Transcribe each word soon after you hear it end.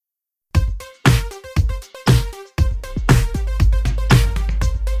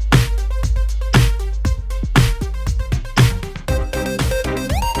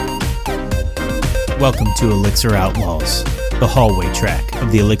Welcome to Elixir Outlaws, the hallway track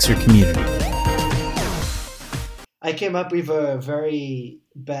of the Elixir community. I came up with a very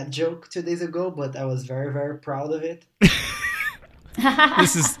bad joke 2 days ago, but I was very, very proud of it.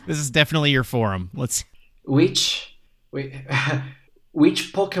 This is definitely your forum. Which which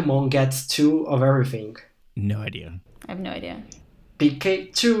Pokemon gets two of everything? No idea. I have no idea.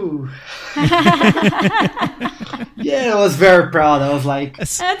 Pikachu. Yeah, I was very proud. I was like,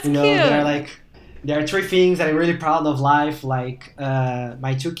 That's cute. There are three things that I'm really proud of life, like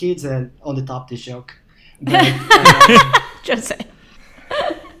my two kids and on the top this joke. But, Just say.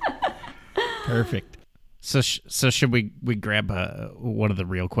 Perfect. So should we grab one of the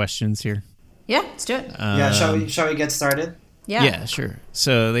real questions here? Yeah, let's do it. yeah, shall we get started? Yeah, sure.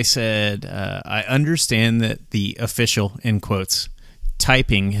 So they said, I understand that the official, in quotes,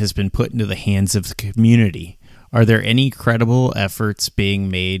 typing has been put into the hands of the community. Are there any credible efforts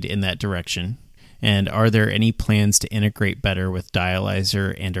being made in that direction? And are there any plans to integrate better with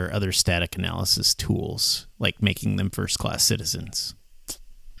Dialyzer and or other static analysis tools, like making them first-class citizens?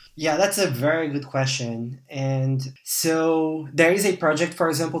 Yeah, that's a very good question. And so there is a project, for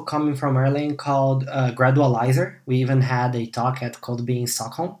example, coming from Erlang called Gradualizer. We even had a talk at CodeBee in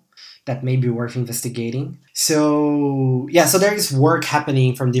Stockholm that may be worth investigating. So there is work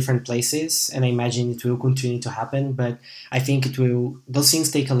happening from different places, and I imagine it will continue to happen, but I think those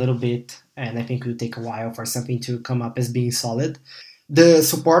things take a little bit, and I think it will take a while for something to come up as being solid. The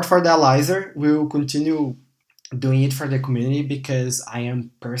support for Dialyzer will continue doing it for the community because I am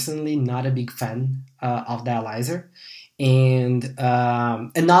personally not a big fan of Dialyzer, and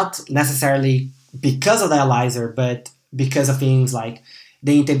not necessarily because of Dialyzer, but because of things like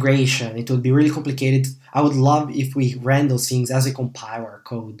the integration. It would be really complicated. I would love if we ran those things as we compile our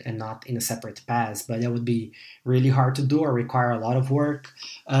code and not in a separate pass, but that would be really hard to do or require a lot of work.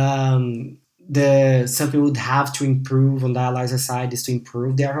 Something we would have to improve on Dialyzer side is to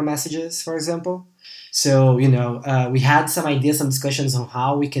improve the error messages, for example. So, we had some ideas, some discussions on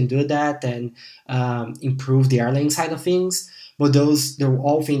how we can do that and improve the Erlang side of things. But they're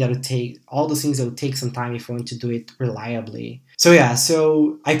all things that would take, all those things that would take some time if we want to do it reliably. So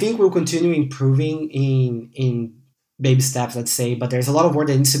I think we'll continue improving in baby steps, let's say, but there's a lot of work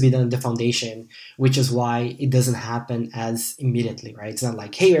that needs to be done in the foundation, which is why it doesn't happen as immediately, right? It's not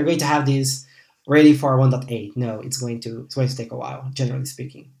like, hey, we're going to have this ready for 1.8. No, it's going to take a while, generally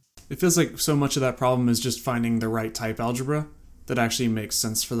speaking. It feels like so much of that problem is just finding the right type algebra that actually makes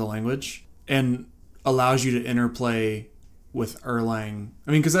sense for the language and allows you to interplay with Erlang.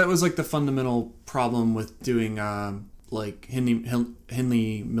 I mean, because that was like the fundamental problem with doing like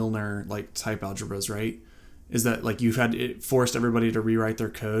Hindley-Milner like type algebras, right? Is that like it forced everybody to rewrite their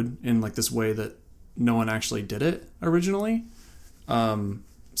code in like this way that no one actually did it originally.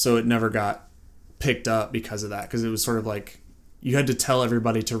 So it never got picked up because of that, because it was sort of like you had to tell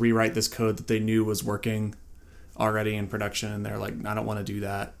everybody to rewrite this code that they knew was working already in production, and they're like, I don't want to do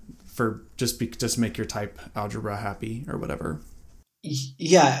that for just make your type algebra happy or whatever.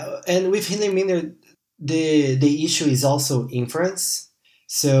 Yeah, and with Hindley-Milner, the issue is also inference.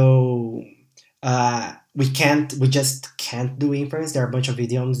 So we just can't do inference. There are a bunch of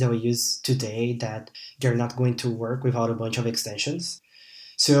idioms that we use today that they're not going to work without a bunch of extensions.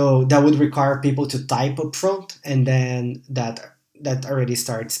 So that would require people to type up front, and then that already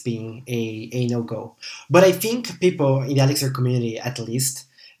starts being a no-go. But I think people in the Elixir community, at least,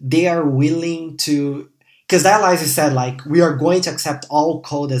 they are willing to, because Dialyzer said, like, we are going to accept all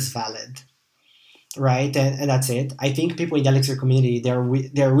code as valid, right? And that's it. I think people in the Elixir community,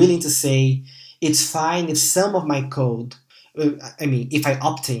 they're willing to say, it's fine if some of my code, if I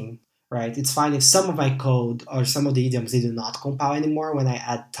opt in, right? It's fine if some of my code or some of the idioms, they do not compile anymore when I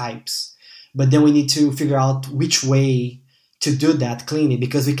add types. But then we need to figure out which way to do that cleanly,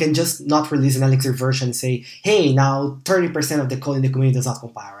 because we can just not release an Elixir version and say, hey, now 30% of the code in the community does not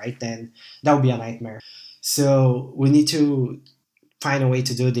compile, right? Then that would be a nightmare. So we need to find a way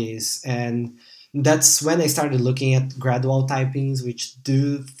to do this. And that's when I started looking at gradual typings, which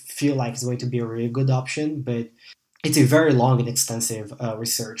do feel like it's going to be a really good option, but it's a very long and extensive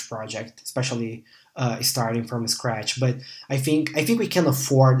research project, especially starting from scratch. But I think we can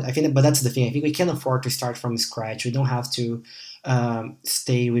afford. But that's the thing. I think we can afford to start from scratch. We don't have to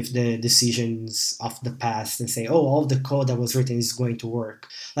stay with the decisions of the past and say, oh, all of the code that was written is going to work.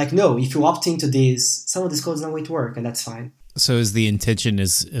 Like, no, if you opt into this, some of this code is not going to work, and that's fine. So is the intention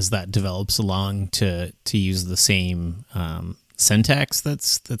as that develops along to use the same syntax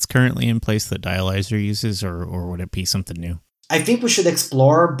that's currently in place that Dialyzer uses, or would it be something new? I think we should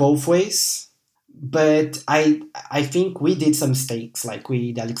explore both ways. but I think we did some mistakes. Like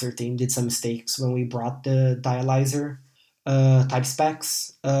the Elixir team did some mistakes when we brought the dialyzer type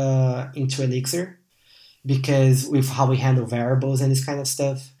specs into Elixir, because with how we handle variables and this kind of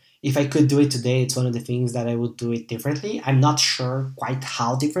stuff. If I could do it today, it's one of the things that I would do it differently. I'm not sure quite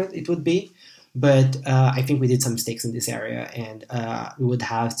how different it would be, but I think we did some mistakes in this area, and we would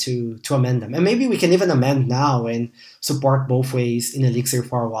have to amend them. And maybe we can even amend now and support both ways in Elixir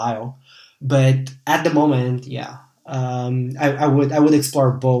for a while. But at the moment, yeah, I would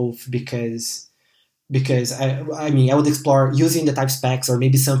explore both, because I mean I would explore using the type specs or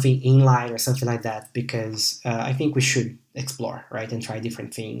maybe something inline or something like that, because I think we should explore, right, and try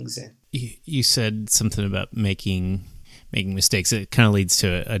different things. And You said something about making mistakes. It kind of leads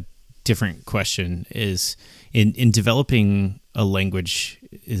to a different question: is in developing a language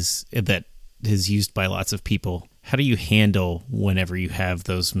that is used by lots of people, how do you handle whenever you have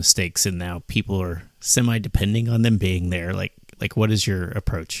those mistakes and now people are semi-depending on them being there? Like what is your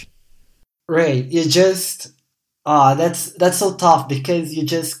approach? right, you just that's so tough, because you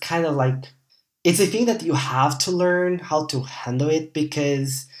just kind of like, it's a thing that you have to learn how to handle it,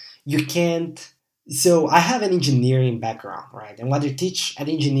 because you can't. So I have an engineering background, right? And what they teach at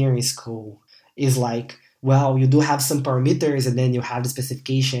engineering school is like, well, you do have some parameters, and then you have the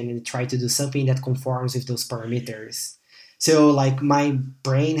specification, and you try to do something that conforms with those parameters. So like my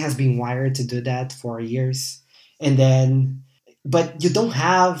brain has been wired to do that for years, and then but you don't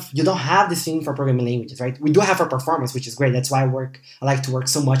have this thing for programming languages, right? We do have for performance, which is great. That's why I like to work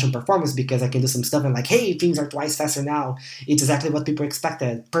so much on performance, because I can do some stuff and like, hey, things are twice faster now. It's exactly what people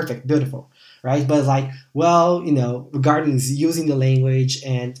expected. Perfect, beautiful, right? But like, well, regarding using the language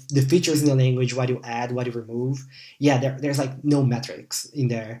and the features in the language, what you add, what you remove, yeah, there's like no metrics in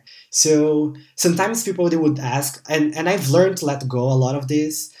there. So sometimes people, they would ask, and I've learned to let go a lot of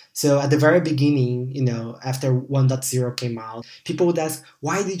this. So at the very beginning, after 1.0 came out, people would ask,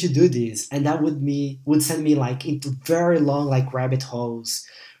 "Why did you do this?" And that would send me like into very long like rabbit holes,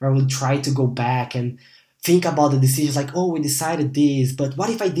 where I would try to go back and think about the decisions. Like, oh, we decided this, but what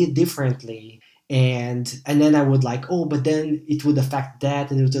if I did differently? And then I would like, oh, but then it would affect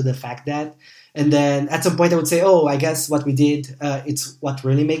that, and it would affect that. And then at some point I would say, oh, I guess what we did, it's what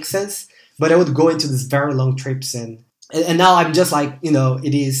really makes sense. But I would go into these very long trips, and now I'm just like,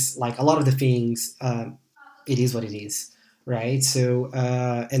 it is like a lot of the things, it is what it is, right? So,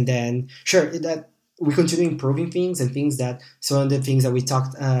 and then sure that we continue improving things, and things that, so one of the things that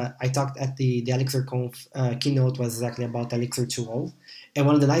I talked at the Elixir Conf keynote was exactly about Elixir 2.0. And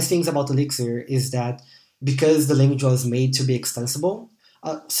one of the nice things about Elixir is that because the language was made to be extensible,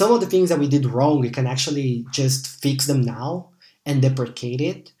 some of the things that we did wrong, we can actually just fix them now and deprecate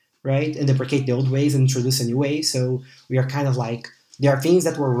it, right? And deprecate the old ways and introduce a new way. So we are kind of like, there are things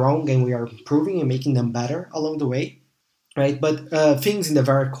that were wrong, and we are improving and making them better along the way, right? But things in the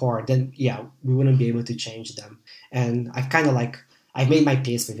very core, then yeah, we wouldn't be able to change them. And I've made my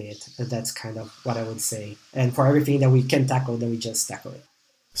peace with it. That's kind of what I would say. And for everything that we can tackle, then we just tackle it.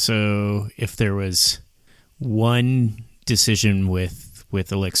 So if there was one decision with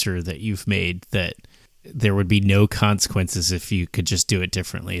Elixir that you've made that there would be no consequences if you could just do it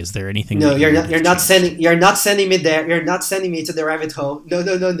differently, is there anything? No, you're not sending me there. You're not sending me to the rabbit hole. No.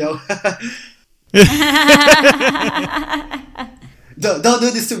 Don't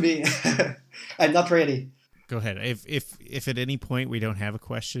do this to me. I'm not ready. Go ahead. If at any point we don't have a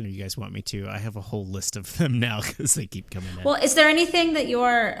question, or you guys want me to, I have a whole list of them now because they keep coming in. Well, is there anything that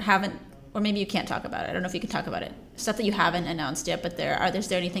haven't, or maybe you can't talk about it? I don't know if you can talk about it. Stuff that you haven't announced yet, but is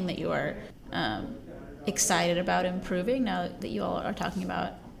there anything that you are excited about improving now that you all are talking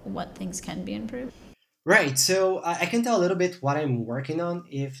about what things can be improved? Right. So I can tell a little bit what I'm working on,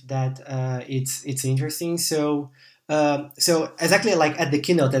 if that it's interesting. So exactly like at the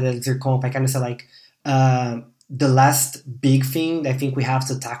keynote at Elixir Conf, I kind of said like, the last big thing I think we have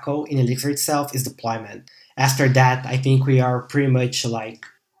to tackle in Elixir itself is deployment. After that, I think we are pretty much like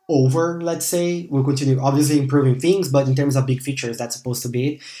over, let's say. We'll continue obviously improving things, but in terms of big features, that's supposed to be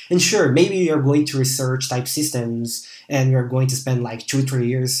it. And sure, maybe you're going to research type systems, and you're going to spend like 2-3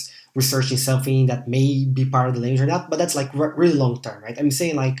 years researching something that may be part of the language or not, but that's like really long term, right? I'm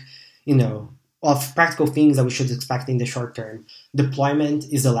saying like, of practical things that we should expect in the short term. Deployment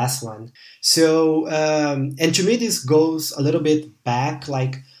is the last one. So, and to me, this goes a little bit back,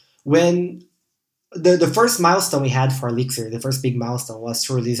 like when the first milestone we had for Elixir, the first big milestone was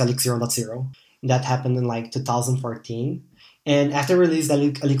to release Elixir 1.0. That happened in like 2014. And after we released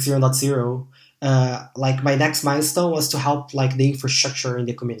Elixir 1.0, like my next milestone was to help like the infrastructure in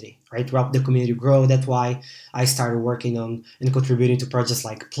the community, right? To help the community grow. That's why I started working on and contributing to projects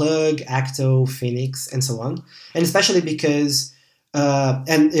like Plug, Acto, Phoenix, and so on. And especially because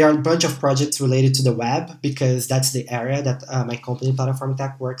and there are a bunch of projects related to the web because that's the area that my company, Platform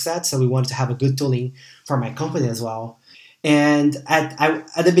Tech, works at. So we wanted to have a good tooling for my company as well. And at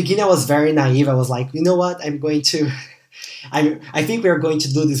the beginning, I was very naive. I was like, you know what? I'm going to I think we are going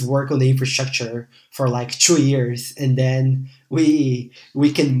to do this work on the infrastructure for like 2 years, and then we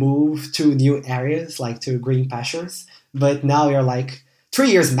can move to new areas like to green pastures. But now we are like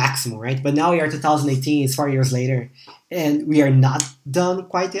 3 years maximum, right? But now we are 2018, it's 4 years later, and we are not done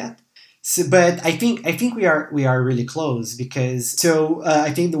quite yet. So, but I think we are really close because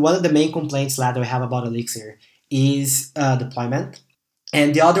I think one of the main complaints that we have about Elixir is deployment,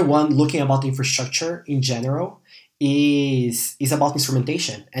 and the other one looking about the infrastructure in general is about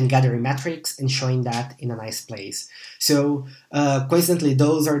instrumentation and gathering metrics and showing that in a nice place. So coincidentally,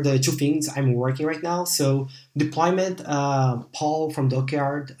 those are the two things I'm working right now. So deployment, Paul from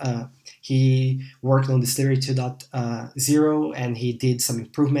Dockyard, he worked on Distillery 2.0 and he did some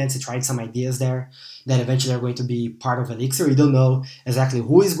improvements. He tried some ideas there that eventually are going to be part of Elixir. We don't know exactly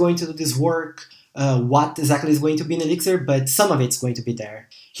who is going to do this work, what exactly is going to be in Elixir, but some of it's going to be there.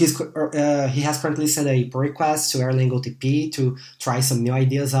 He has currently sent a pull request to Erlang OTP to try some new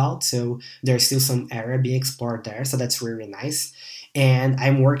ideas out, so there's still some area being explored there, so that's really, really nice. And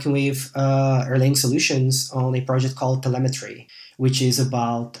I'm working with Erlang Solutions on a project called Telemetry, which is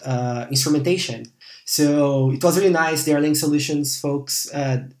about instrumentation. So it was really nice. The Erlang Solutions folks,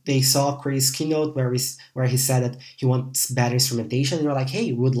 they saw Chris' keynote where he said that he wants better instrumentation, and they're like,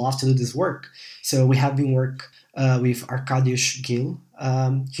 hey, we would love to do this work. So we have been working with Arkadiusz Gil.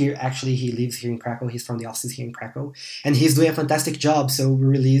 Here, actually, he lives here in Krakow. He's from the offices here in Krakow, and he's doing a fantastic job. So we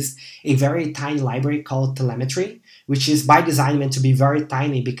released a very tiny library called Telemetry, which is by design meant to be very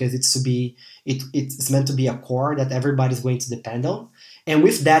tiny because it's meant to be a core that everybody's going to depend on. And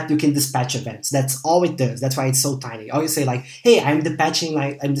with that, you can dispatch events. That's all it does. That's why it's so tiny. I always say like, hey, I'm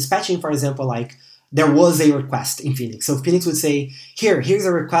dispatching, for example, like there was a request in Phoenix. So Phoenix would say, here's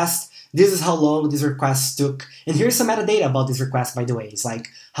a request. This is how long this request took, and here's some metadata about this request. By the way, it's like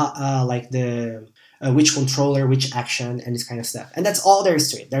which controller, which action, and this kind of stuff. And that's all there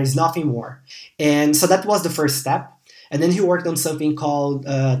is to it. There is nothing more. And so that was the first step. And then he worked on something called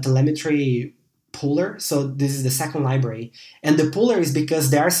Telemetry Pooler. So this is the second library, and the pooler is because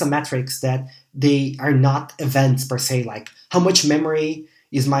there are some metrics that they are not events per se, like how much memory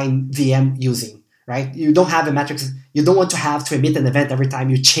is my VM using. Right? You don't have a metrics. You don't want to have to emit an event every time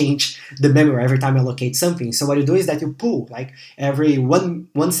you change the memory, every time you allocate something. So what you do is that you pool, like every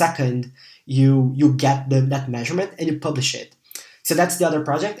one second, you get that measurement and you publish it. So that's the other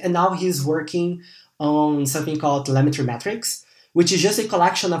project. And now he's working on something called Telemetry Metrics, which is just a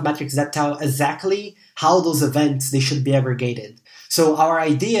collection of metrics that tell exactly how those events they should be aggregated. So our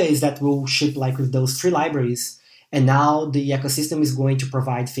idea is that we'll ship like with those 3 libraries, and now the ecosystem is going to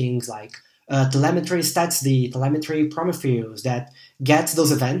provide things like telemetry stats, the telemetry Prometheus that gets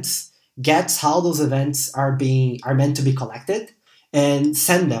those events, gets how those events are meant to be collected, and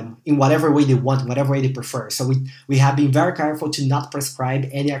send them in whatever way they want, whatever way they prefer. So we have been very careful to not prescribe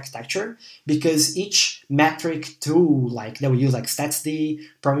any architecture because each metric tool like that we use, like StatsD,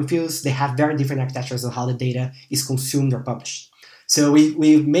 Prometheus, they have very different architectures on how the data is consumed or published. So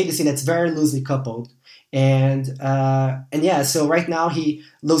we've made this thing that's very loosely coupled. And yeah, so right now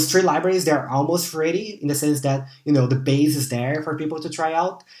those 3 libraries, they're almost ready in the sense that, the base is there for people to try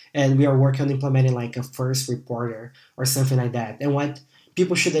out, and we are working on implementing like a first reporter or something like that. And what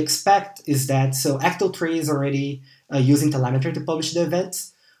people should expect is that, so Acto 3 is already using telemetry to publish the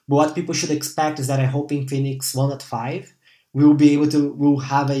events, but what people should expect is that I hope in Phoenix 1.5,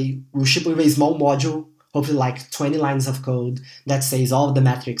 we'll ship with a small module, hopefully like 20 lines of code that says all of the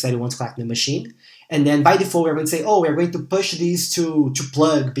metrics that you want to collect in the machine. And then by default, we're going to say, we're going to push these to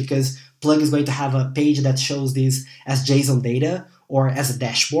Plug because Plug is going to have a page that shows these as JSON data or as a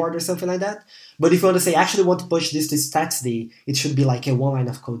dashboard or something like that. But if you want to say, actually want to push this to StatsD, it should be like a 1 line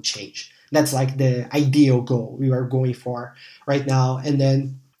of code change. That's like the ideal goal we are going for right now. And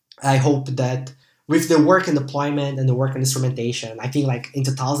then I hope that with the work in deployment and the work in instrumentation, I think like in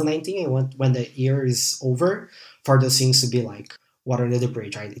 2019, when the year is over, for those things to be like water under the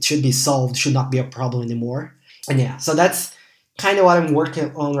bridge, right? It should be solved, should not be a problem anymore. And yeah, so that's kind of what I'm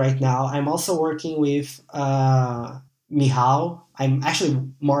working on right now. I'm also working with Michal. I'm actually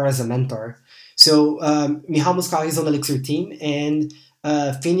more as a mentor. So Michal Muscal is on the Elixir team, and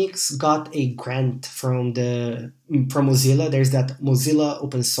Phoenix got a grant from Mozilla. There's that Mozilla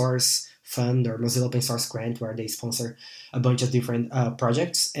open source Fund or Mozilla Open Source Grant, where they sponsor a bunch of different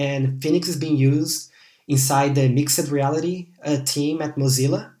projects. And Phoenix is being used inside the mixed reality team at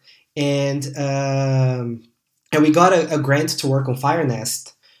Mozilla. And we got a grant to work on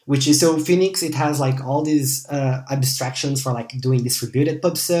FireNest, which is, so Phoenix, it has like all these abstractions for like doing distributed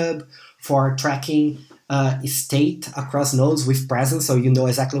pub/sub, for tracking state across nodes with presence, so you know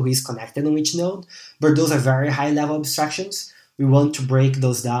exactly who is connected on which node. But those are very high level abstractions. We want to break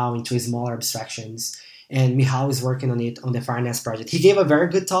those down into smaller abstractions. And Michal is working on it on the FireNest project. He gave a very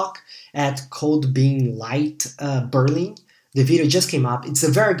good talk at Code Bean Light Berlin. The video just came up. It's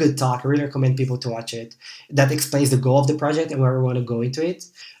a very good talk. I really recommend people to watch it. That explains the goal of the project and where we want to go into it.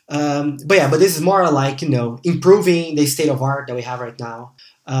 But this is more like, improving the state of art that we have right now,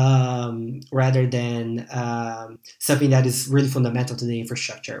 rather than something that is really fundamental to the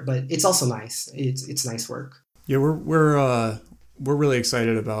infrastructure. But it's also nice. It's nice work. Yeah, we're really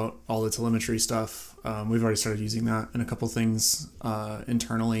excited about all the telemetry stuff. We've already started using that in a couple things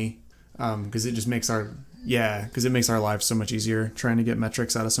internally, because it just makes our lives so much easier trying to get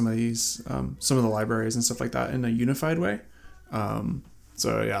metrics out of some of these, some of the libraries and stuff like that in a unified way.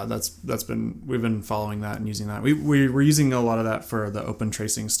 So yeah, we've been following that and using that. We're using a lot of that for the open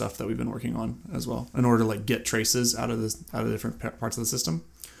tracing stuff that we've been working on as well, in order to like get traces out of different parts of the system.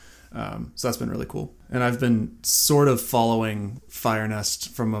 So that's been really cool. And I've been sort of following FireNest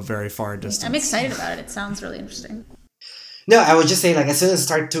from a very far distance. I'm excited about it. It sounds really interesting. No, I would just say, like, as soon as I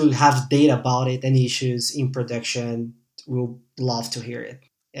start to have data about it and issues in production, we'll love to hear it.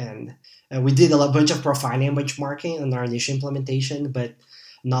 And we did a bunch of profiling and benchmarking on our initial implementation, but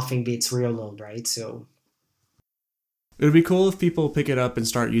nothing beats real load, right? So it would be cool if people pick it up and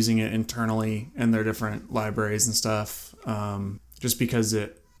start using it internally in their different libraries and stuff. Just because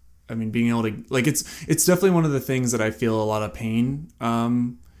being able to, like, it's definitely one of the things that I feel a lot of pain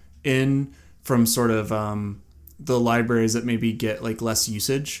in from sort of the libraries that maybe get like less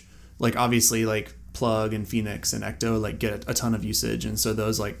usage. Like obviously like Plug and Phoenix and Ecto like get a ton of usage, and so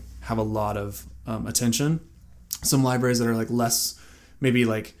those like have a lot of attention. Some libraries that are like less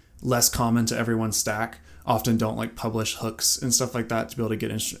common to everyone's stack often don't like publish hooks and stuff like that to be able to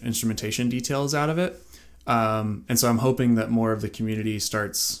get instrumentation details out of it. And so I'm hoping that more of the community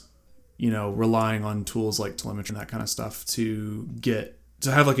starts, relying on tools like telemetry and that kind of stuff to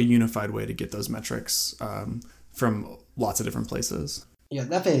have like a unified way to get those metrics from lots of different places. Yeah,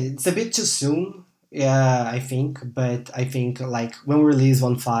 definitely. It's a bit too soon, I think. But I think like when we release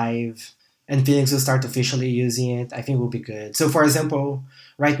 1.5 and Phoenix will start officially using it, I think will be good. So for example,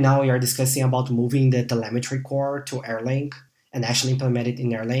 right now we are discussing about moving the telemetry core to Erlang and actually implement it in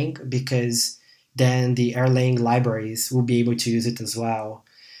Erlang, because then the Erlang libraries will be able to use it as well.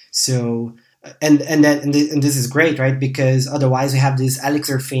 So, and this is great, right? Because otherwise we have this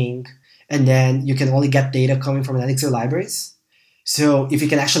Elixir thing, and then you can only get data coming from Elixir libraries. So if you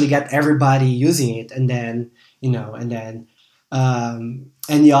can actually get everybody using it, and then,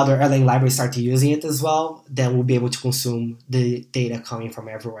 any other Erlang libraries start using it as well, then we'll be able to consume the data coming from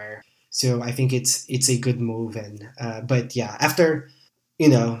everywhere. So I think it's a good move. And, but yeah, after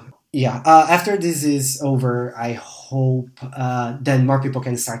this is over, I hope then more people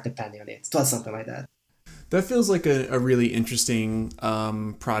can start depending on it. So something like that. That feels like a really interesting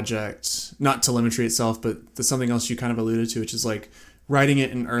project. Not telemetry itself, but there's something else you kind of alluded to, which is like writing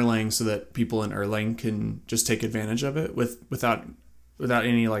it in Erlang so that people in Erlang can just take advantage of it without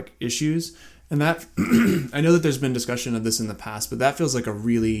any like issues. And that I know that there's been discussion of this in the past, but that feels like a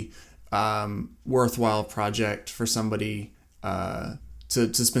really worthwhile project for somebody to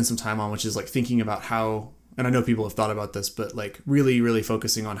spend some time on, which is like thinking about how, and I know people have thought about this, but like really, really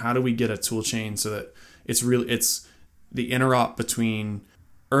focusing on how do we get a tool chain so that it's the interop between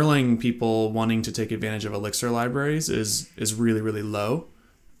Erlang people wanting to take advantage of Elixir libraries is really, really low.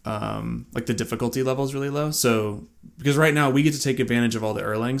 Like the difficulty level is really low. So because right now we get to take advantage of all the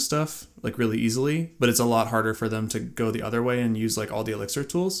Erlang stuff like really easily, but it's a lot harder for them to go the other way and use like all the Elixir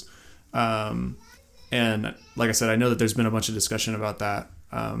tools. And like I said, I know that there's been a bunch of discussion about that.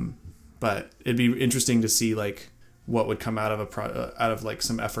 But it'd be interesting to see like what would come out of like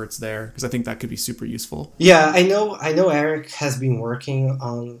some efforts there, because I think that could be super useful. Yeah, I know Eric has been working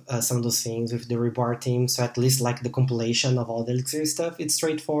on some of those things with the Rebar team, so at least like the compilation of all the Elixir stuff, it's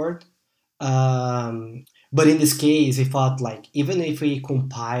straightforward. But in this case, we thought like even if we can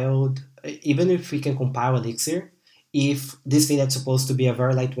compile Elixir, if this thing that's supposed to be a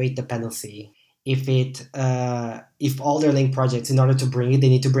very lightweight dependency, if all their Erlang projects, in order to bring it, they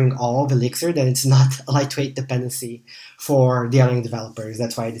need to bring all of Elixir, then it's not a lightweight dependency for the Erlang developers.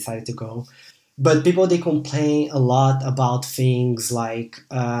 That's why I decided to go But people, they complain a lot about things like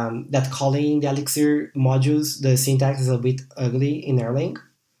that calling the Elixir modules, the syntax is a bit ugly in Erlang.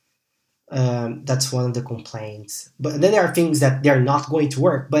 That's one of the complaints. But then there are things that they're not going to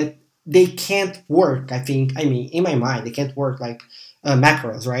work, but they can't work. I mean, in my mind, they can't work like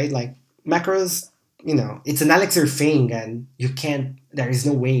macros, right? Like macros, it's an Elixir thing, and you can't. There is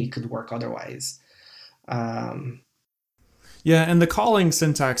no way it could work otherwise. Yeah, and the calling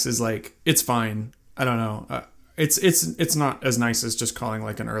syntax is like, it's fine. I don't know. It's not as nice as just calling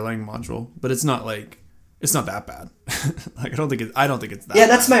like an Erlang module, but it's not that bad. Like I don't think it's that. Yeah,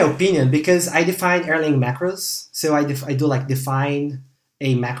 that's my opinion, because I define Erlang macros. So I do like define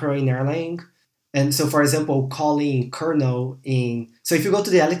a macro in Erlang. And so, for example, calling kernel so if you go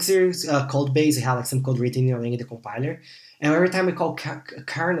to the Elixir code base, you have like some code written in Erlang in the compiler. And every time we call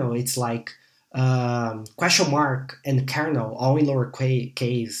kernel, it's like question mark and kernel all in lower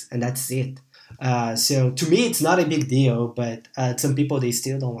case, and that's it. So to me, it's not a big deal, but some people, they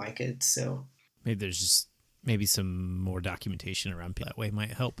still don't like it. So maybe there's just some more documentation around that way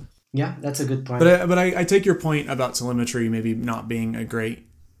might help. Yeah, that's a good point. But I take your point about telemetry maybe not being a great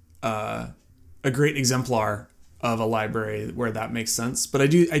exemplar of a library where that makes sense. But I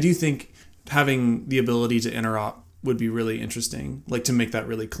do think having the ability to interop would be really interesting, like to make that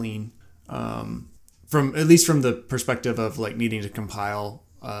really clean. From at least from the perspective of like needing to compile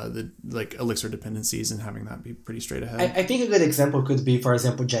the like Elixir dependencies and having that be pretty straight ahead. I think a good example could be, for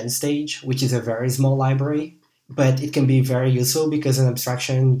example, GenStage, which is a very small library, but it can be very useful because an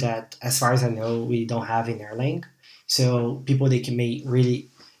abstraction that, as far as I know, we don't have in Erlang. So people, they can really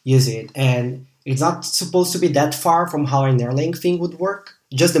use it, and it's not supposed to be that far from how an Erlang thing would work.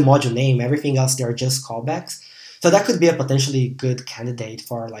 Just the module name, everything else, they are just callbacks. So that could be a potentially good candidate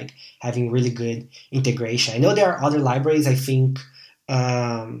for like having really good integration. I know there are other libraries. I think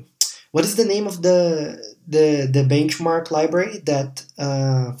what is the name of the benchmark library that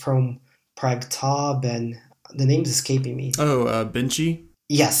from PragTob, and the name is escaping me. Benchy?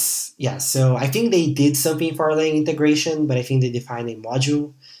 Yes. So I think they did something for Erlang integration, but I think they defined a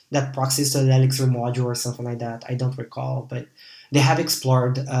module that proxies to the Elixir module or something like that. I don't recall, but they have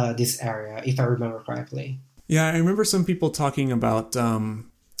explored this area, if I remember correctly. Yeah, I remember some people talking about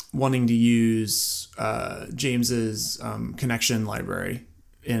wanting to use James's connection library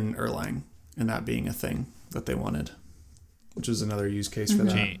in Erlang, and that being a thing that they wanted, which is another use case for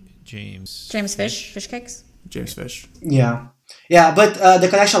that. James Fish Cakes. James Fish. Yeah, but the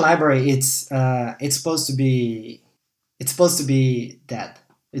connection library, it's supposed to be dead.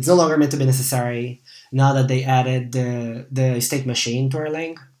 It's no longer meant to be necessary now that they added the state machine to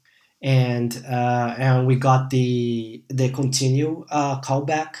Erlang. And we got the continue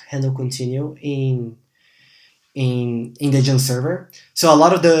callback handle continue in the Gen server. So a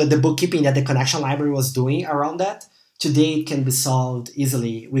lot of the bookkeeping that the connection library was doing around that today, it can be solved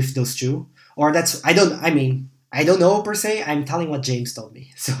easily with those two. Or I don't know per se. I'm telling what James told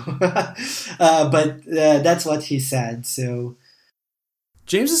me. So, but that's what he said. So.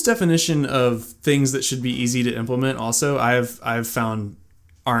 James's definition of things that should be easy to implement also I've found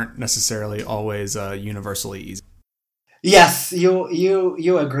aren't necessarily always universally easy. Yes,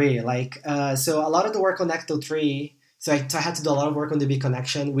 you agree. Like so a lot of the work on Ecto 3, so I had to do a lot of work on the big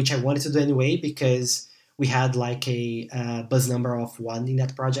connection, which I wanted to do anyway because we had like a buzz number of 1 in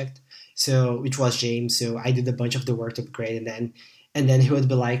that project, so which was James. So I did a bunch of the work to upgrade, and then he would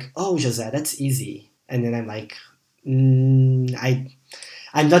be like, "Oh, Jose, that's easy," and then I'm like,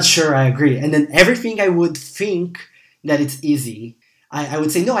 I'm not sure I agree. And then everything I would think that it's easy, I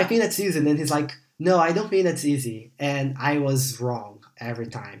would say, no, I think that's easy. And then he's like, no, I don't think that's easy. And I was wrong every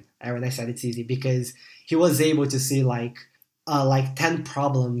time when I said it's easy, because he was able to see like 10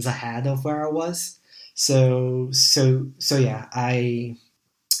 problems ahead of where I was. So yeah,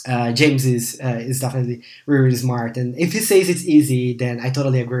 James is definitely really, really smart. And if he says it's easy, then I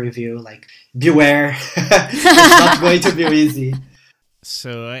totally agree with you. Like, beware, it's not going to be easy.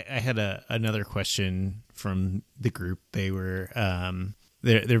 So I had another question from the group. They were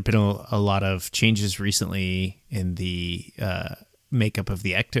there have been a lot of changes recently in the makeup of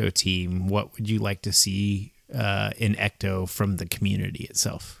the Ecto team. What would you like to see in Ecto from the community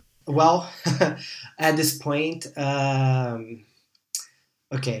itself? Well, at this point,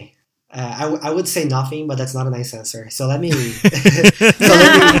 okay. I would say nothing, but that's not a nice answer. So let me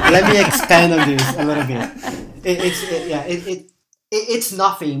let me expand on this a little bit. It's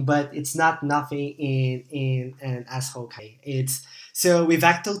nothing, but it's not nothing in an asshole way. It's so with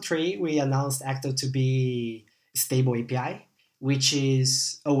Ecto 3, we announced Ecto to be stable API, which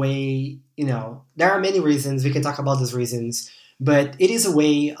is a way, there are many reasons. We can talk about those reasons, but it is a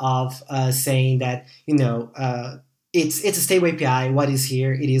way of saying that, it's a stable API. What is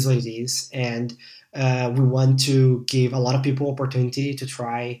here, it is what it is, and we want to give a lot of people opportunity to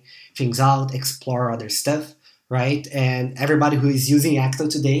try things out, explore other stuff, right? And everybody who is using Acto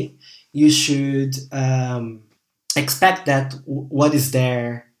today, you should expect that what is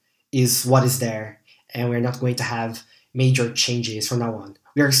there is what is there, and we're not going to have major changes from now on.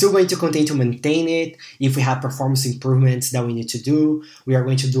 We are still going to continue to maintain it. If we have performance improvements that we need to do, we are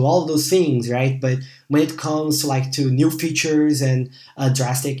going to do all those things, right? But when it comes to new features and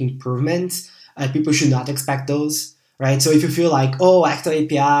drastic improvements, people should not expect those, right? So if you feel like, oh, Acto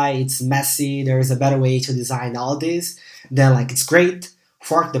API, it's messy, there's a better way to design all this, then it's great.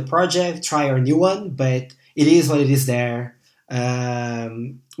 Fork the project, try our new one, but it is what it is there.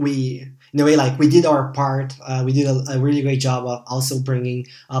 In a way, we did our part. We did a really great job of also bringing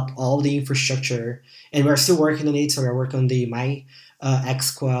up all the infrastructure, and we're still working on it. So we're working on the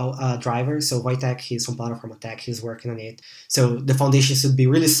MySQL driver. So Wojtek, he's from Platform Attack, he's working on it. So the foundation should be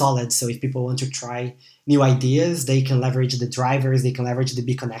really solid. So if people want to try new ideas, they can leverage the drivers, they can leverage the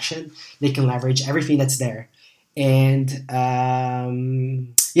big connection, they can leverage everything that's there. And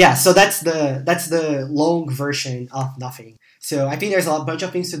so that's the long version of nothing. So I think there's a bunch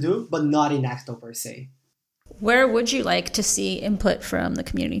of things to do, but not in Acto per se. Where would you like to see input from the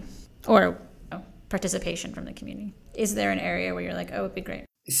community or participation from the community? Is there an area where you're like, oh, it'd be great?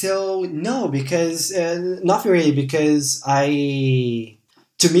 So no, because nothing really, because to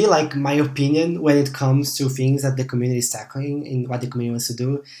me, my opinion when it comes to things that the community is tackling and what the community wants to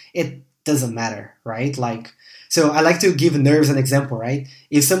do, it doesn't matter, right? So I like to give Nerves an example, right?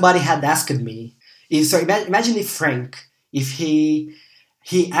 If somebody had asked me, imagine if Frank, if he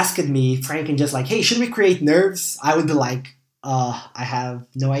asked me, Frank, and just hey, should we create Nerves? I would be like, I have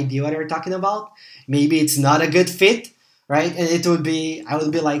no idea what you're talking about. Maybe it's not a good fit, right? And I would be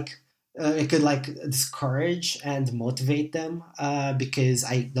it could discourage and motivate them because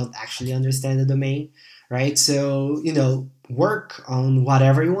I don't actually understand the domain, right? So, work on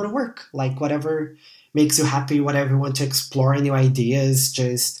whatever you want to work, whatever makes you happy, whatever you want to explore new ideas,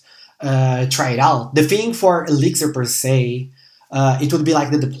 just try it out. The thing for Elixir per se, it would be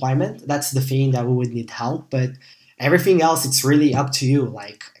the deployment. That's the thing that we would need help, but everything else, it's really up to you.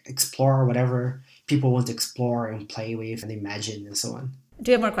 Explore whatever people want to explore and play with and imagine and so on.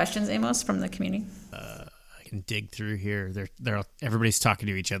 Do you have more questions, Amos, from the community? I can dig through here. Everybody's talking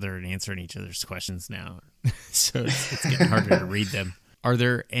to each other and answering each other's questions now, so it's getting harder to read them. Are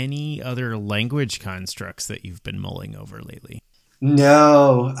there any other language constructs that you've been mulling over lately?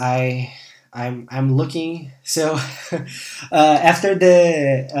 No, I'm looking. So after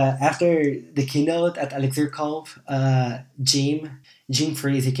the keynote at ElixirConf, Jim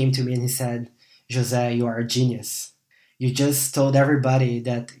Freeze, he came to me and he said, "Jose, you are a genius. You just told everybody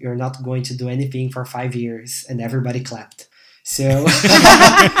that you're not going to do anything for 5 years," and everybody clapped. So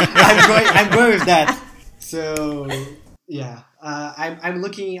I'm going with that. So yeah, I'm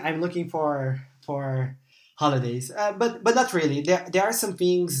looking for holidays, but not really. There are some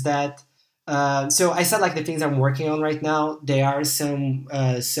things that. So I said the things I'm working on right now. There are some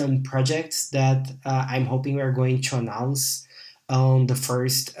projects that I'm hoping we're going to announce on the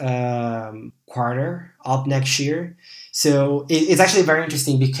first quarter of next year. So it's actually very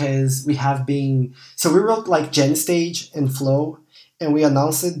interesting because we wrote GenStage and Flow, and we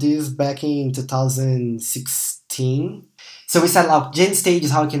announced this back in 2016. So we said GenStage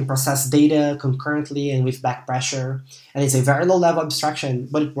is how it can process data concurrently and with back pressure. And it's a very low level abstraction,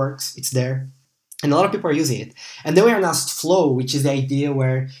 but it works, it's there. And a lot of people are using it. And then we announced Flow, which is the idea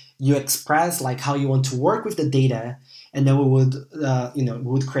where you express how you want to work with the data. And then we would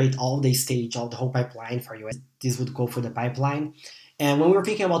create all the stage, all the whole pipeline for you. This would go for the pipeline. And when we were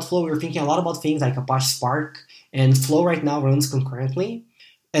thinking about Flow, we were thinking a lot about things like Apache Spark. And Flow right now runs concurrently.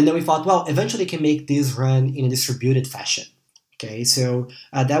 And then we thought, well, eventually can make this run in a distributed fashion. Okay, so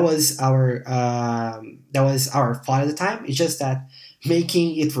that was our thought at the time. It's just that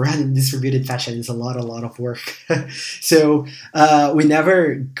making it run in distributed fashion is a lot of work. So we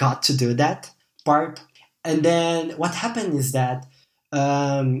never got to do that part. And then what happened is that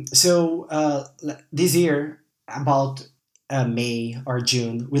this year, about May or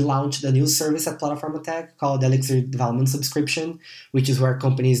June, we launched a new service at Platform Attack called Elixir Development Subscription, which is where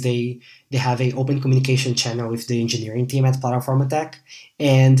companies they have an open communication channel with the engineering team at Platform Attack,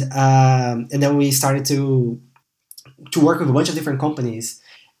 and then we started to work with a bunch of different companies,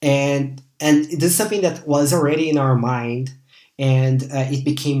 and this is something that was already in our mind. And it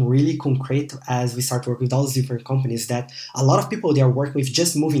became really concrete as we started working with all these different companies that a lot of people, they are working with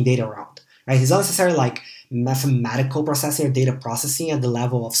just moving data around. right? It's not necessarily like mathematical processing or data processing at the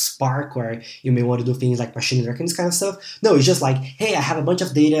level of Spark, where you may want to do things like machine learning, this kind of stuff. No, it's just like, hey, I have a bunch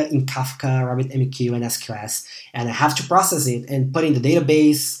of data in Kafka, RabbitMQ, and SQS, and I have to process it and put it in the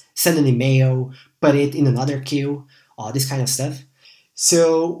database, send an email, put it in another queue, all this kind of stuff.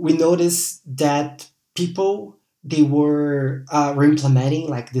 So we noticed that people, they were implementing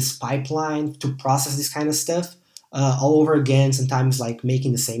like this pipeline to process this kind of stuff all over again, sometimes like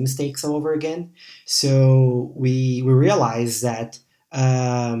making the same mistakes all over again. So we realized that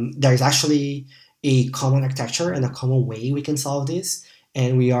there's actually a common architecture and a common way we can solve this.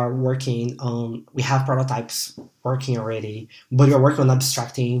 And we are working on, we have prototypes working already, but we're working on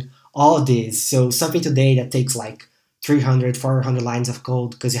abstracting all of this. So something today that takes like 300, 400 lines of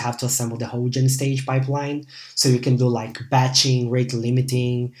code because you have to assemble the whole gen stage pipeline. So you can do like batching, rate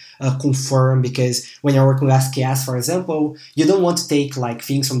limiting, confirm, because when you're working with SKS, for example, you don't want to take like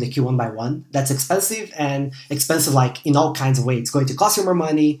things from the queue one by one. That's expensive, and expensive like in all kinds of ways. It's going to cost you more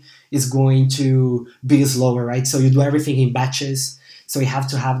money. It's going to be slower, right? So you do everything in batches. So we have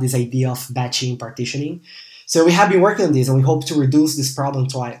to have this idea of batching, partitioning. So we have been working on this, and we hope to reduce this problem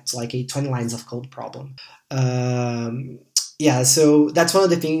to like a 20 lines of code problem. So that's one of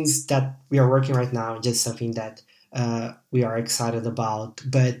the things that we are working right now, just something that we are excited about.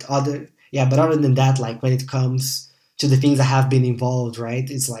 But other than that, like when it comes to the things that have been involved, right,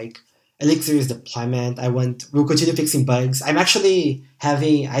 it's like Elixir's deployment. We'll continue fixing bugs. I'm actually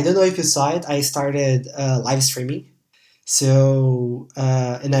having, I don't know if you saw it, I started live streaming. So,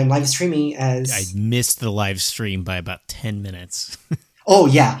 and I'm live streaming as... I missed the live stream by about 10 minutes. Oh,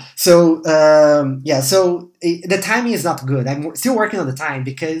 yeah. So, the timing is not good. I'm still working on the time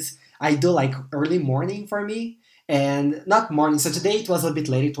because I do like early morning for me and not morning. So today it was a bit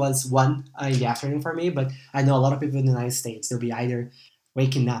late. It was 1 in the afternoon for me, but I know a lot of people in the United States, they'll be either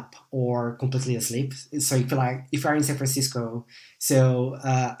waking up or completely asleep. So if you're in San Francisco, so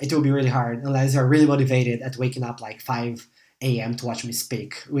it will be really hard unless you're really motivated at waking up like 5 a.m. to watch me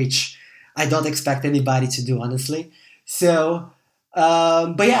speak, which I don't expect anybody to do, honestly. So,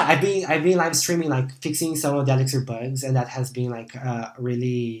 but yeah, I've been live streaming, like fixing some of the Elixir bugs, and that has been like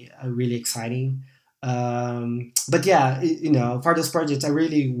really exciting. But yeah, for those projects, I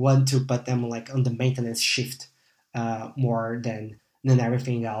really want to put them like on the maintenance shift more than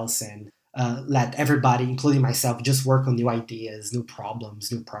everything else, and let everybody, including myself, just work on new ideas, new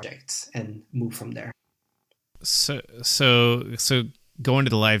problems, new projects, and move from there. So going to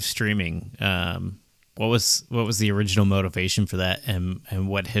the live streaming, what was the original motivation for that, and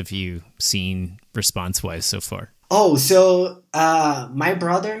what have you seen response-wise so far? Oh, so my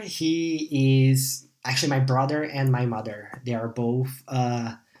brother, my brother and my mother, they are both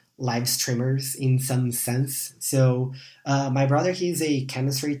live streamers in some sense. So my brother, he's a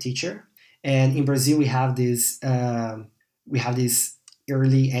chemistry teacher, and in Brazil we have this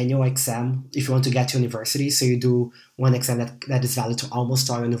early annual exam if you want to get to university. So you do one exam that is valid to almost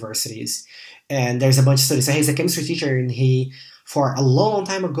all universities, and there's a bunch of studies. So he's a chemistry teacher, and he, for a long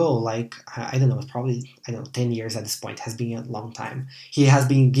time ago, like I don't know, probably 10 years at this point, has been a long time. He has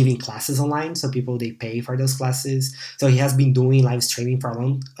been giving classes online, so people, they pay for those classes. So he has been doing live streaming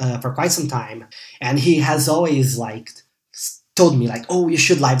for quite some time, and he has always told me like, oh, you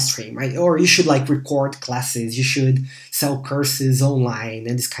should live stream, right? Or you should like record classes, you should sell courses online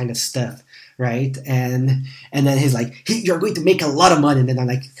and this kind of stuff, right? And then he's like, you're going to make a lot of money. And then I'm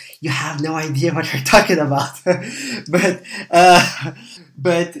like, you have no idea what you're talking about.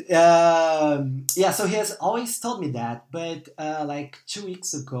 So he has always told me that. But like 2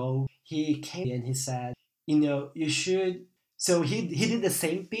 weeks ago, he came and he said, you should. So he did the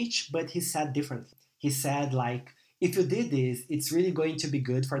same pitch, but he said differently. He said like, if you did this, it's really going to be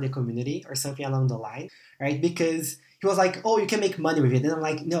good for the community or something along the line, right? Because he was like, oh, you can make money with it. And I'm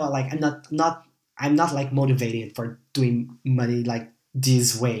like, no, like I'm not like motivated for doing money like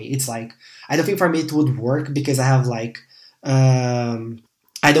this way. It's like, I don't think for me it would work because I have like,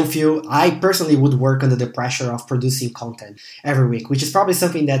 I don't feel, I personally would work under the pressure of producing content every week, which is probably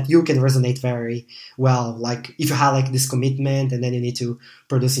something that you can resonate very well. Like if you have like this commitment and then you need to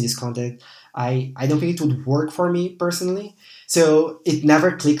produce this content, I don't think it would work for me personally. So it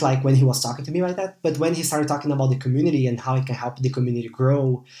never clicked like when he was talking to me like that. But when he started talking about the community and how it can help the community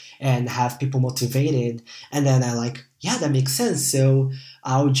grow and have people motivated, and then I like, yeah, that makes sense. So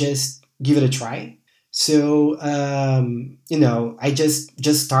I'll just give it a try. So, I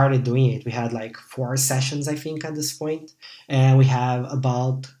just started doing it. We had like 4 sessions, I think, at this point. And we have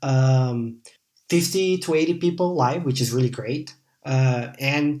about 50 to 80 people live, which is really great.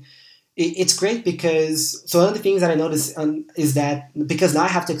 And it's great because so one of the things that I noticed is that because now I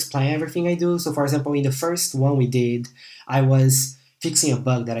have to explain everything I do. So for example, in the first one we did, I was fixing a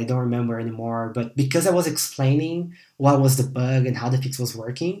bug that I don't remember anymore. But because I was explaining what was the bug and how the fix was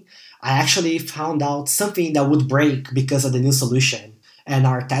working, I actually found out something that would break because of the new solution. And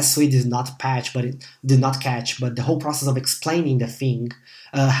our test suite did not patch, but it did not catch. But the whole process of explaining the thing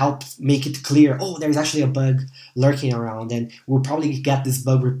helped make it clear. Oh, there's actually a bug lurking around, and we'll probably get this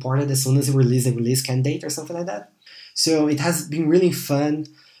bug reported as soon as we release the release candidate or something like that. So it has been really fun.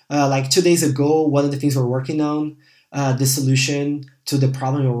 Like 2 days ago, one of the things we're working on, the solution to the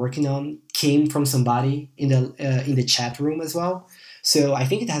problem we're working on, came from somebody in the chat room as well. So I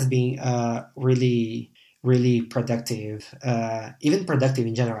think it has been really productive, even productive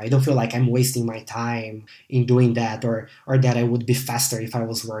in general. I don't feel like I'm wasting my time in doing that, or that I would be faster if I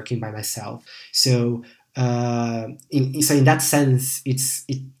was working by myself. So in that sense,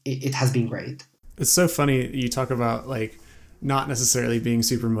 it has been great. It's so funny you talk about like not necessarily being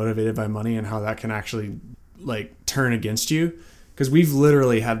super motivated by money and how that can actually like turn against you, because we've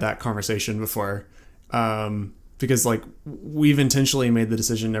literally had that conversation before. Because like we've intentionally made the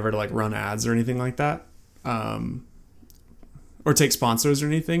decision never to like run ads or anything like that. Or take sponsors or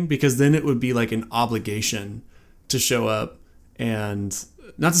anything, because then it would be like an obligation to show up. And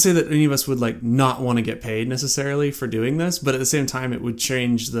not to say that any of us would like not want to get paid necessarily for doing this, but at the same time it would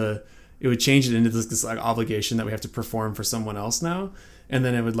change it into this like obligation that we have to perform for someone else now, and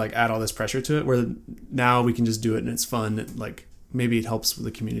then it would like add all this pressure to it, where now we can just do it and it's fun. And, like maybe it helps with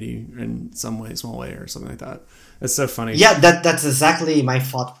the community in some way, small way or something like that. It's so funny. Yeah, that's exactly my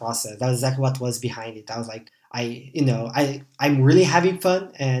thought process. That was exactly what was behind it. I was like, I'm really having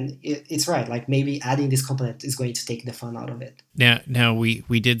fun, and it's right. Like maybe adding this component is going to take the fun out of it. Now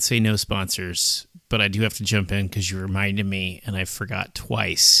we did say no sponsors, but I do have to jump in because you reminded me, and I forgot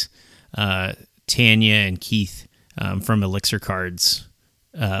twice. Tanya and Keith from Elixir Cards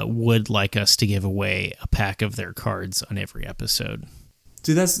would like us to give away a pack of their cards on every episode.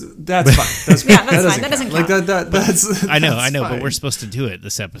 Dude, that's fine. That's yeah, that's fine. That doesn't count. Like that's I know, fine. but we're supposed to do it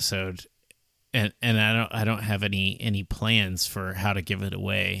this episode, and I don't have any plans for how to give it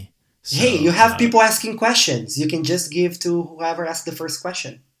away. So, hey, you have people asking questions. You can just give to whoever asked the first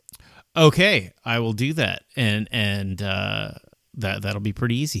question. Okay, I will do that, and that'll be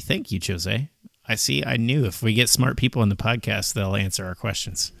pretty easy. Thank you, Jose. I knew if we get smart people on the podcast, they'll answer our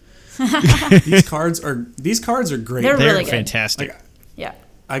questions. These cards are great. They're really good. Fantastic. Like, Yeah.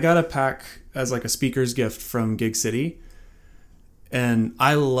 I got a pack as like a speaker's gift from Gig City, and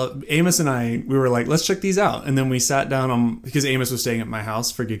I love Amos and we were like, let's check these out. And then we sat down because Amos was staying at my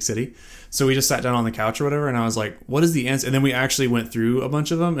house for Gig City, so we just sat down on the couch or whatever, and I was like, what is the answer? And then we actually went through a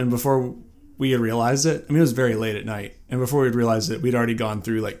bunch of them, and before we had realized it, I mean, it was very late at night, and before we'd realized it, we'd already gone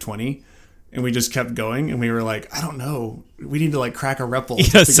through like 20. And we just kept going, and we were like, I don't know. We need to like crack a REPL.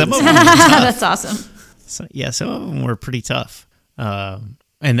 Yeah, some of them That's awesome. some of them were pretty tough.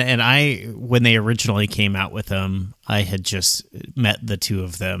 And I, when they originally came out with them, I had just met the two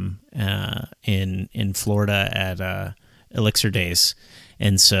of them in Florida at Elixir Days.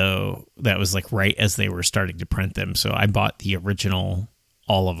 And so that was like right as they were starting to print them. So I bought the original,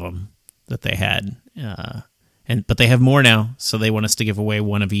 all of them that they had. But they have more now, so they want us to give away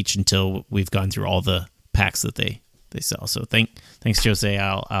one of each until we've gone through all the packs that they sell. So thanks, Jose.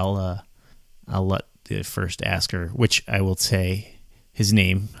 I'll let the first asker, which I will say his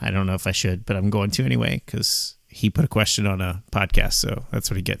name. I don't know if I should, but I'm going to anyway because he put a question on a podcast, so that's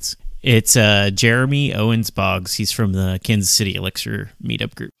what he gets. It's Jeremy Owens Boggs. He's from the Kansas City Elixir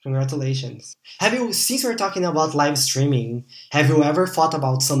meetup group. Congratulations. Since we're talking about live streaming, have you ever thought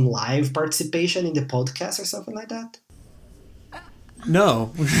about some live participation in the podcast or something like that?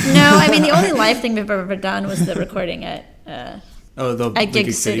 No. No, I mean, the only live thing we've ever done was the recording at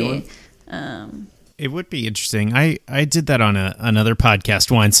Gig City one. It would be interesting. I did that on another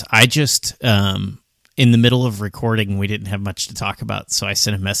podcast once. I just in the middle of recording, we didn't have much to talk about, so I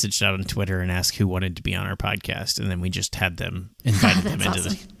sent a message out on Twitter and asked who wanted to be on our podcast, and then we just had them invited them into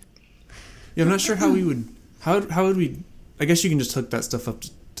awesome. Yeah, I'm not sure how we would. How would we? I guess you can just hook that stuff up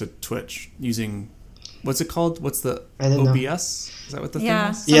to Twitch using. What's it called? What's the OBS? Is that what the thing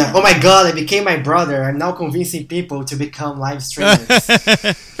is? Yeah. Oh my God! I became my brother. I'm now convincing people to become live streamers.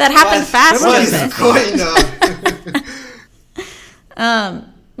 That happened fast. What is going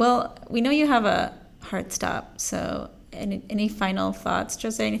on? Well, we know you have a hard stop. So, any final thoughts,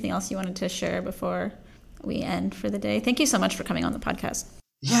 Jose? Anything else you wanted to share before we end for the day? Thank you so much for coming on the podcast.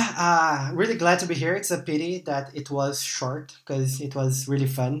 Yeah, really glad to be here. It's a pity that it was short because it was really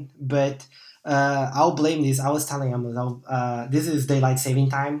fun. But I'll blame this. I was telling him, this is daylight saving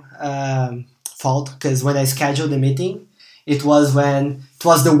time fault, because when I scheduled the meeting, it was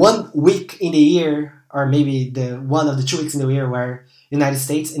the 1 week in the year, or maybe the one of the 2 weeks in the year where United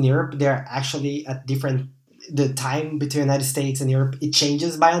States and Europe, they're actually at different. The time between United States and Europe, it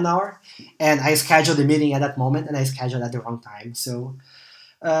changes by an hour, and I scheduled the meeting at that moment, and I scheduled at the wrong time. So,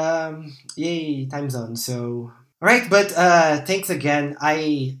 yay, time zone. So, all right, but thanks again.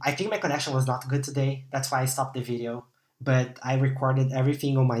 I think my connection was not good today. That's why I stopped the video. But I recorded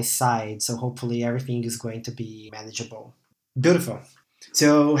everything on my side, so hopefully everything is going to be manageable. Beautiful.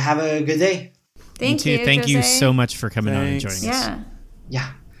 So have a good day. Thank you. Thank you Jose. so much for coming on and Thanks. joining us. Yeah.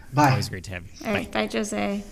 Yeah. Bye. Always great to have you. All right. Bye, Jose.